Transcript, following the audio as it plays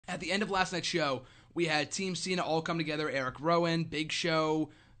at the end of last night's show, we had Team Cena all come together. Eric Rowan, Big Show,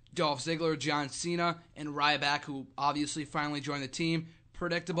 Dolph Ziggler, John Cena, and Ryback, who obviously finally joined the team.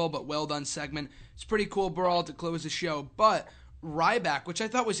 Predictable but well done segment. It's a pretty cool brawl to close the show. But Ryback, which I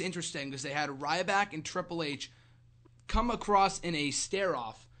thought was interesting because they had Ryback and Triple H come across in a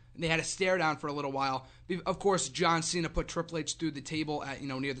stare-off. And they had a stare-down for a little while. Of course, John Cena put Triple H through the table at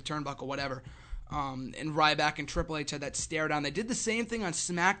near the turnbuckle, whatever. And Ryback and Triple H had that stare-down. They did the same thing on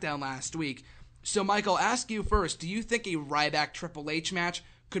SmackDown last week. So, Mike, I'll ask you first. Do you think a Ryback-Triple H match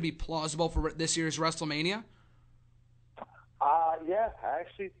could be plausible for this year's WrestleMania? Yeah, I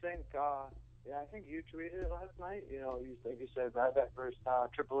actually think, I think you tweeted it last night. Like you said, Ryback versus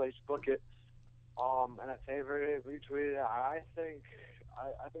Triple H, book it. And I favored it, retweeted it. I think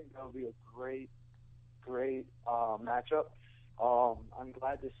that would be a great matchup. I'm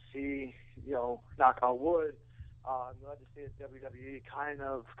glad to see, knock on wood, I'm glad to see a WWE kind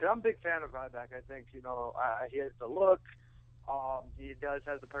of, because I'm a big fan of Ryback. I think, he has the look. He does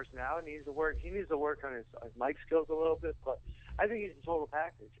have the personality. He needs to work on his mic skills a little bit, but I think he's a total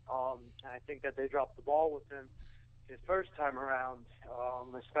package. And I think that they dropped the ball with him his first time around,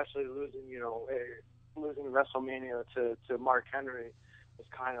 especially losing WrestleMania to Mark Henry was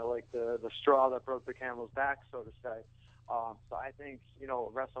kind of like the straw that broke the camel's back, so to say. So I think, a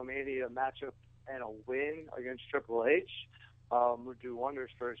WrestleMania matchup and a win against Triple H would do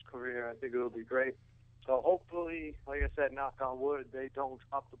wonders for his career. I think it would be great. So hopefully, like I said, knock on wood, they don't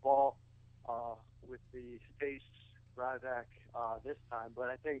drop the ball with the face Ryback this time. But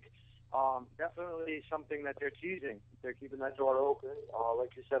I think definitely something that they're teasing. They're keeping that door open.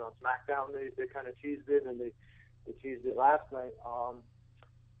 Like you said, on SmackDown, they kind of teased it, and they teased it last night.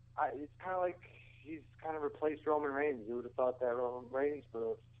 It's kind of like he's kind of replaced Roman Reigns. You would have thought that Roman Reigns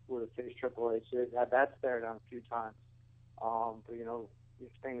would have faced Triple H. They had that stare down a few times. But,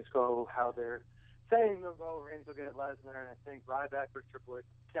 if things go how they're saying they'll go, Reigns will get Lesnar, and I think Ryback for Triple H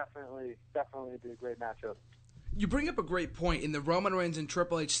definitely be a great matchup. You bring up a great point in the Roman Reigns and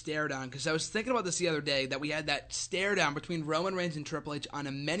Triple H stare down, because I was thinking about this the other day, that we had that stare down between Roman Reigns and Triple H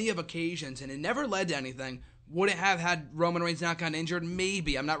on many of occasions, and it never led to anything. Would it have had Roman Reigns not gotten injured?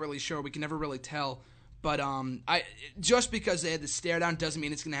 Maybe. I'm not really sure. We can never really tell. But just because they had the stare down doesn't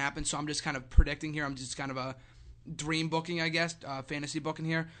mean it's going to happen, so I'm just kind of predicting here. I'm just kind of a dream booking, I guess, fantasy booking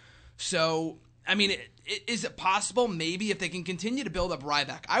here. So, I mean, is it possible? Maybe if they can continue to build up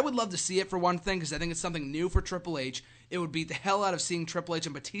Ryback. I would love to see it for one thing because I think it's something new for Triple H. It would beat the hell out of seeing Triple H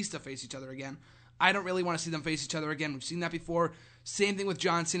and Batista face each other again. I don't really want to see them face each other again. We've seen that before. Same thing with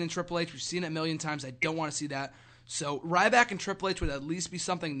John Cena and Triple H. We've seen it a million times. I don't want to see that. So Ryback and Triple H would at least be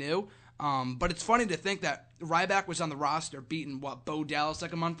something new. But it's funny to think that Ryback was on the roster beating, Bo Dallas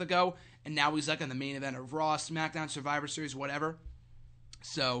like a month ago, and now he's like in the main event of Raw, SmackDown, Survivor Series, whatever.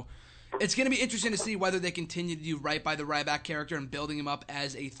 So it's going to be interesting to see whether they continue to do right by the Ryback character and building him up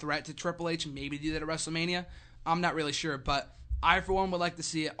as a threat to Triple H and maybe do that at WrestleMania. I'm not really sure, but I, for one, would like to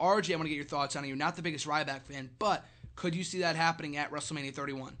see it. RJ, I want to get your thoughts on it. You're not the biggest Ryback fan, but could you see that happening at WrestleMania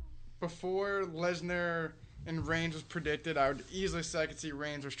 31? Before Lesnar and Reigns was predicted, I would easily say I could see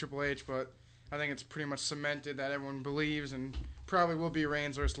Reigns versus Triple H, but I think it's pretty much cemented that everyone believes and probably will be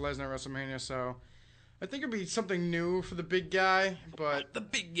Reigns versus Lesnar at WrestleMania, so I think it'd be something new for the big guy, but... The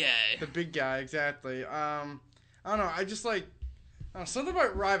big guy. The big guy, exactly. I don't know, something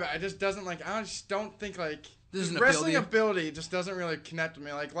about Ryback, I just don't think, his wrestling ability just doesn't really connect with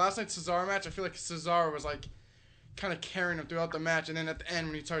me. Like, last night's Cesaro match, I feel like Cesaro was, kind of carrying him throughout the match, and then at the end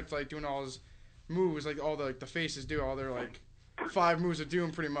when he starts, doing all his moves, all the faces do, all their, 5 moves of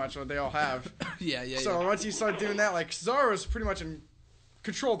doom, pretty much, what they all have. Yeah. So once you start doing that, Cesaro was pretty much in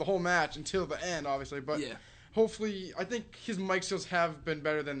control the whole match until the end, obviously, but hopefully, I think his mic skills have been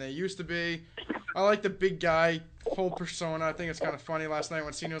better than they used to be. I like the big guy whole persona. I think it's kind of funny last night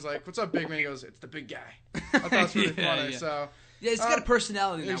when Cena was like, "What's up, big man?" He goes, "It's the big guy." I thought it was really funny. Yeah. So he's got a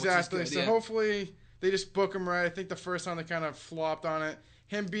personality now, exactly. Which is good, so hopefully they just book him right. I think the first time they kind of flopped on it.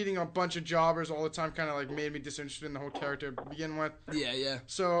 Him beating a bunch of jobbers all the time kind of made me disinterested in the whole character to begin with. Yeah.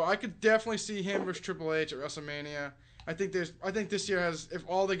 So I could definitely see him versus Triple H at WrestleMania. I think this year has, if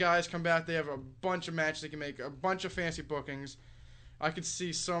all the guys come back, they have a bunch of matches they can make, a bunch of fancy bookings. I could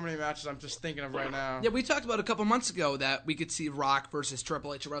see so many matches I'm just thinking of right now. Yeah, we talked about a couple months ago that we could see Rock versus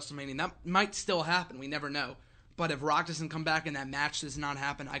Triple H at WrestleMania. And that might still happen. We never know. But if Rock doesn't come back and that match does not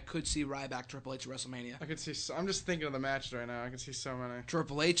happen, I could see Ryback Triple H at WrestleMania. I could see. I'm just thinking of the matches right now. I can see so many.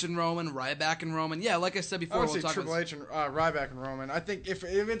 Triple H and Roman, Ryback and Roman. Yeah, like I said before, I would say Triple H and Ryback and Roman. I think if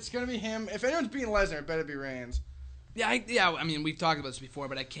it's gonna be him, if anyone's beating Lesnar, it better be Reigns. Yeah. I mean, we've talked about this before,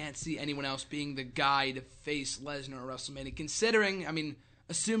 but I can't see anyone else being the guy to face Lesnar at WrestleMania. Considering, I mean,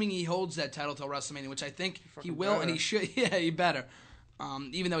 assuming he holds that title till WrestleMania, which I think he will, and he should. Yeah, he better.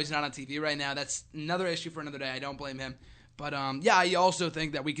 Even though he's not on TV right now, that's another issue for another day. I don't blame him. But yeah, I also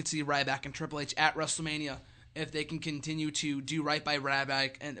think that we could see Ryback and Triple H at WrestleMania if they can continue to do right by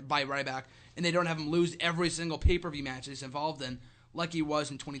Ryback, and they don't have him lose every single pay-per-view match he's involved in, like he was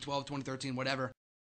in 2012, 2013, whatever.